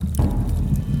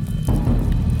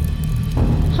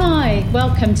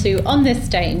Welcome to On This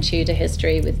Day in Tudor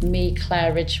History with me,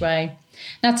 Claire Ridgway.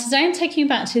 Now today I'm taking you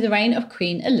back to the reign of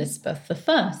Queen Elizabeth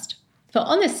I. For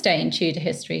on this day in Tudor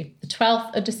history, the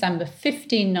 12th of December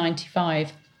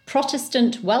 1595,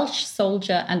 Protestant Welsh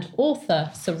soldier and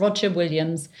author Sir Roger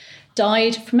Williams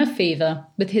died from a fever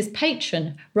with his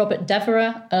patron Robert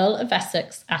Devereux, Earl of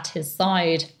Essex, at his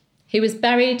side. He was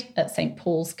buried at St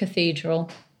Paul's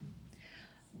Cathedral.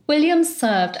 Williams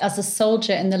served as a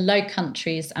soldier in the Low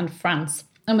Countries and France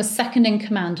and was second in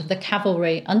command of the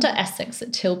cavalry under Essex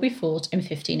at Tilbury Fort in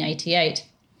 1588.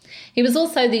 He was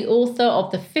also the author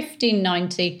of the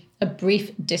 1590 A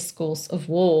Brief Discourse of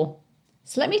War.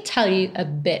 So let me tell you a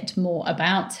bit more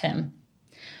about him.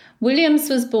 Williams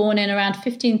was born in around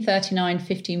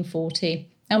 1539-1540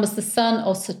 and was the son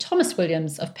of Sir Thomas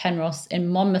Williams of Penrhos in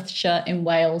Monmouthshire in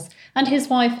Wales and his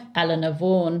wife Eleanor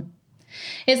Vaughan.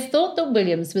 It's thought that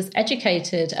Williams was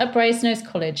educated at Brasenose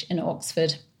College in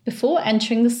Oxford before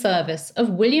entering the service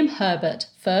of William Herbert,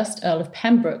 1st Earl of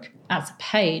Pembroke, as a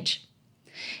page.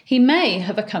 He may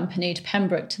have accompanied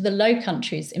Pembroke to the Low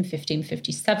Countries in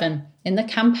 1557 in the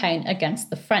campaign against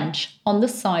the French on the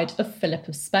side of Philip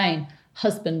of Spain,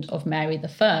 husband of Mary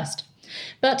I,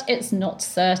 but it's not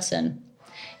certain.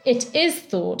 It is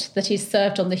thought that he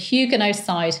served on the Huguenot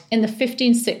side in the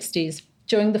 1560s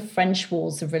during the French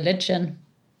Wars of Religion.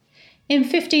 In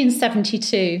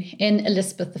 1572, in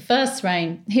Elizabeth I's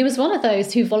reign, he was one of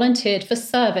those who volunteered for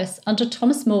service under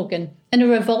Thomas Morgan in a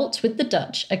revolt with the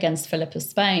Dutch against Philip of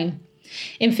Spain.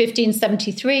 In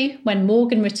 1573, when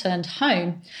Morgan returned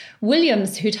home,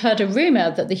 Williams, who'd heard a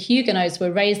rumour that the Huguenots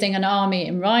were raising an army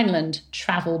in Rhineland,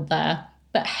 travelled there,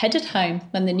 but headed home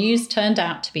when the news turned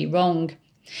out to be wrong.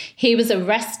 He was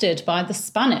arrested by the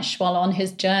Spanish while on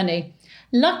his journey,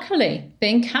 luckily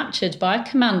being captured by a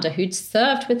commander who'd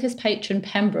served with his patron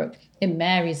Pembroke in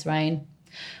Mary's reign.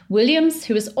 Williams,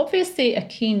 who was obviously a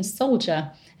keen soldier,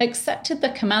 accepted the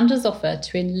commander's offer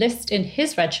to enlist in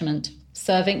his regiment,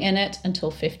 serving in it until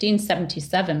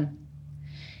 1577.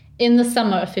 In the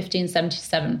summer of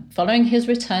 1577, following his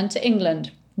return to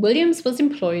England, Williams was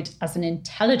employed as an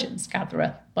intelligence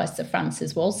gatherer by Sir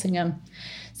Francis Walsingham.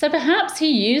 So perhaps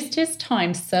he used his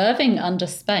time serving under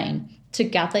Spain to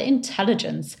gather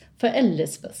intelligence for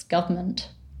Elizabeth's government.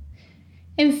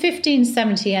 In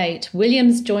 1578,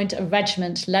 Williams joined a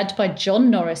regiment led by John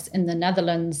Norris in the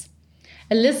Netherlands.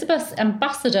 Elizabeth's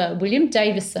ambassador, William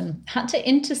Davison, had to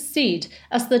intercede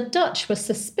as the Dutch were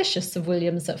suspicious of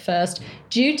Williams at first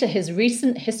due to his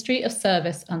recent history of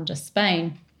service under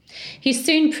Spain. He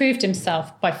soon proved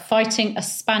himself by fighting a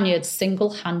Spaniard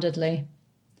single-handedly.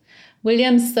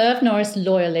 Williams served Norris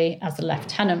loyally as a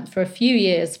lieutenant for a few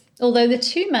years, although the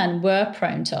two men were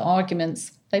prone to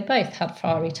arguments. They both had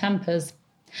fiery tempers.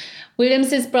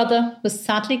 Williams's brother was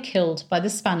sadly killed by the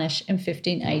Spanish in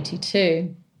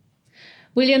 1582.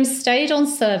 Williams stayed on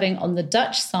serving on the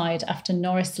Dutch side after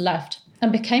Norris left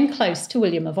and became close to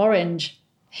William of Orange.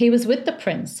 He was with the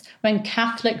prince when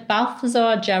Catholic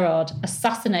Balthazar Gerard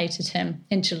assassinated him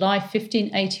in July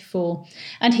 1584,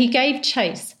 and he gave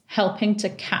chase, helping to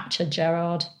capture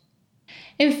Gerard.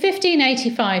 In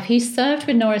 1585, he served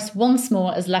with Norris once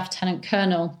more as lieutenant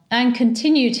colonel and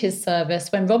continued his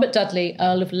service when Robert Dudley,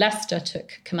 Earl of Leicester,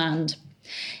 took command.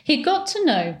 He got to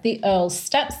know the Earl's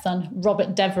stepson,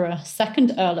 Robert Devereux,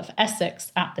 2nd Earl of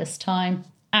Essex, at this time.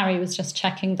 Ari was just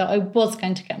checking that I was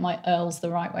going to get my Earls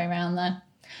the right way around there.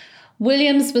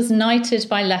 Williams was knighted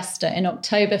by Leicester in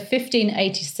October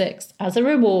 1586 as a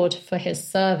reward for his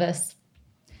service.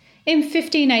 In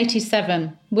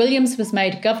 1587, Williams was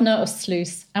made governor of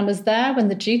Sluis and was there when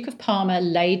the Duke of Parma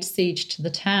laid siege to the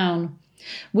town.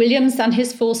 Williams and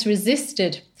his force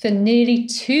resisted for nearly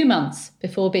 2 months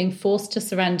before being forced to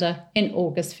surrender in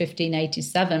August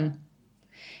 1587.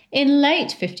 In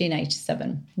late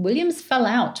 1587, Williams fell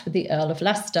out with the Earl of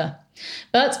Leicester.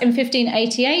 But in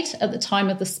 1588, at the time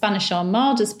of the Spanish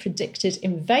Armada's predicted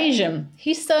invasion,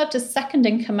 he served as second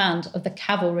in command of the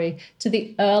cavalry to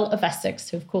the Earl of Essex,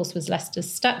 who of course was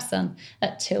Leicester's stepson,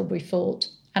 at Tilbury Fort,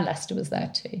 and Leicester was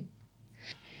there too.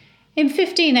 In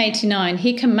 1589,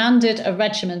 he commanded a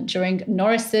regiment during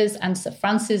Norris's and Sir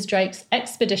Francis Drake's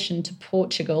expedition to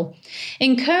Portugal,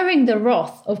 incurring the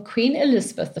wrath of Queen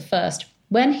Elizabeth I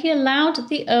when he allowed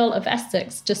the Earl of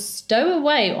Essex to stow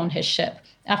away on his ship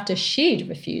after she'd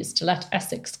refused to let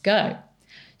Essex go.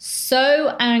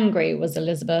 So angry was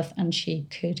Elizabeth, and she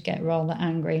could get rather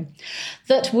angry,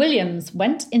 that Williams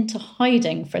went into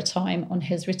hiding for a time on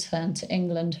his return to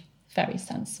England. Very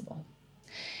sensible.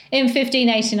 In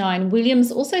 1589,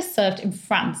 Williams also served in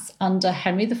France under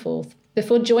Henry IV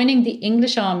before joining the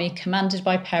English army commanded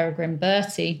by Peregrine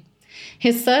Bertie.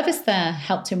 His service there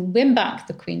helped him win back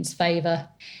the Queen's favour.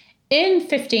 In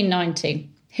 1590,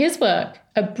 his work,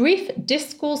 A Brief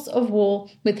Discourse of War,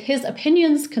 with his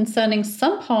opinions concerning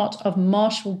some part of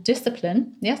martial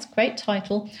discipline, yes, great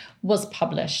title, was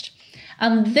published.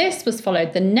 And this was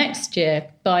followed the next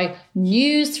year by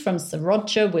News from Sir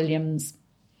Roger Williams.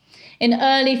 In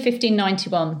early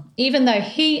 1591, even though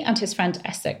he and his friend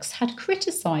Essex had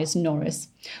criticised Norris,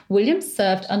 Williams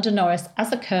served under Norris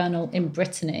as a colonel in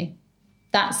Brittany.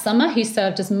 That summer, he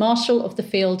served as Marshal of the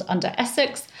Field under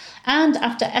Essex, and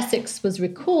after Essex was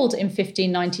recalled in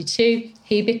 1592,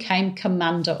 he became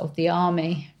commander of the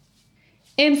army.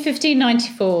 In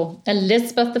 1594,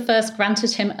 Elizabeth I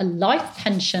granted him a life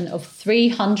pension of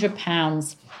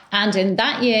 £300, and in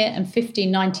that year, in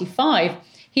 1595,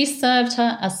 he served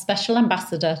her as special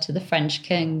ambassador to the French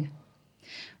king.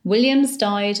 Williams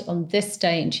died on this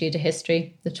day in Tudor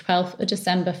history, the 12th of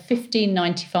December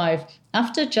 1595,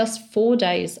 after just 4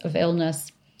 days of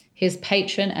illness. His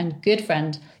patron and good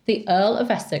friend, the Earl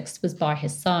of Essex, was by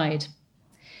his side.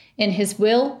 In his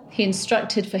will, he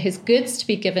instructed for his goods to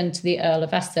be given to the Earl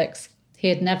of Essex. He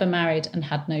had never married and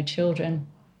had no children.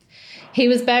 He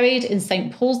was buried in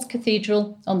St. Paul's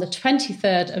Cathedral on the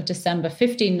 23rd of December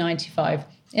 1595,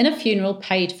 in a funeral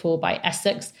paid for by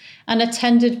Essex and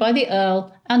attended by the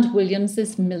Earl and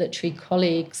Williams's military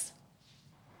colleagues.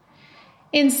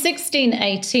 In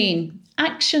 1618,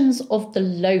 Actions of the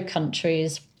Low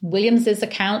Countries, Williams's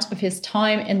account of his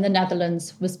time in the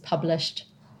Netherlands, was published.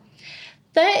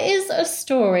 There is a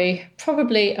story,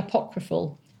 probably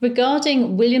apocryphal,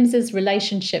 regarding Williams's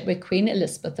relationship with Queen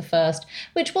Elizabeth I,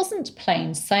 which wasn't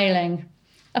plain sailing.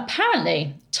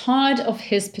 Apparently, tired of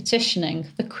his petitioning,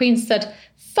 the Queen said,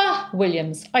 "Fa,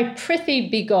 Williams, I prithee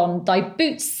be gone, thy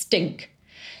boots stink."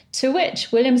 To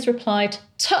which Williams replied,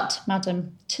 "Tut,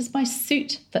 madam, 'tis my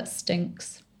suit that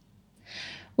stinks."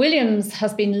 Williams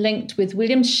has been linked with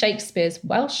William Shakespeare's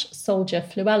Welsh soldier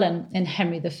Llewellyn in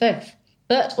Henry V.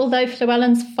 But although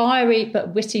Llewellyn's fiery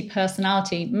but witty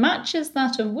personality matches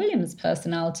that of William's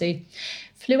personality,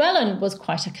 Llewellyn was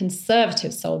quite a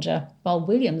conservative soldier, while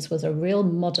Williams was a real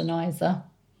moderniser.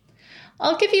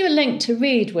 I'll give you a link to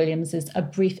read Williams's A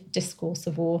Brief Discourse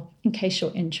of War, in case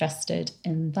you're interested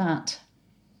in that.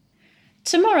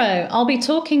 Tomorrow, I'll be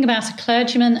talking about a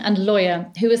clergyman and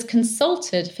lawyer who was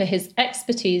consulted for his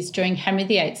expertise during Henry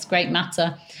VIII's Great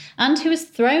Matter, and who was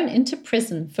thrown into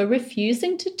prison for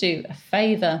refusing to do a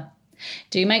favour.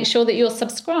 Do make sure that you're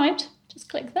subscribed, just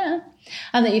click there,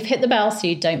 and that you've hit the bell so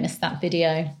you don't miss that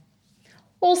video.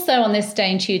 Also on this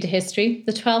day in Tudor history,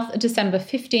 the 12th of December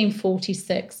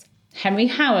 1546, Henry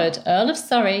Howard, Earl of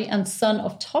Surrey and son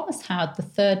of Thomas Howard, the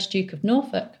 3rd Duke of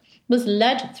Norfolk, was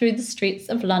led through the streets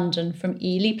of London from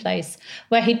Ely Place,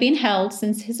 where he'd been held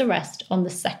since his arrest on the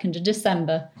 2nd of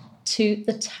December, to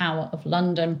the Tower of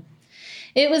London.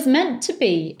 It was meant to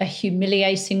be a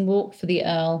humiliating walk for the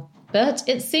Earl, but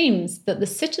it seems that the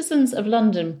citizens of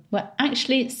London were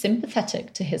actually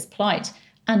sympathetic to his plight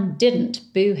and didn't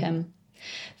boo him.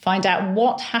 Find out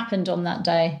what happened on that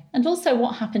day, and also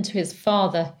what happened to his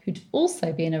father, who'd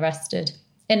also been arrested,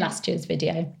 in last year's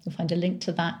video. You'll find a link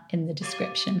to that in the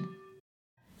description.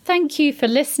 Thank you for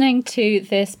listening to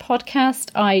this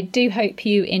podcast. I do hope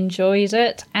you enjoyed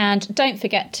it, and don't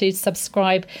forget to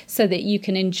subscribe so that you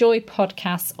can enjoy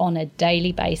podcasts on a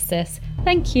daily basis.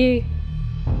 Thank you.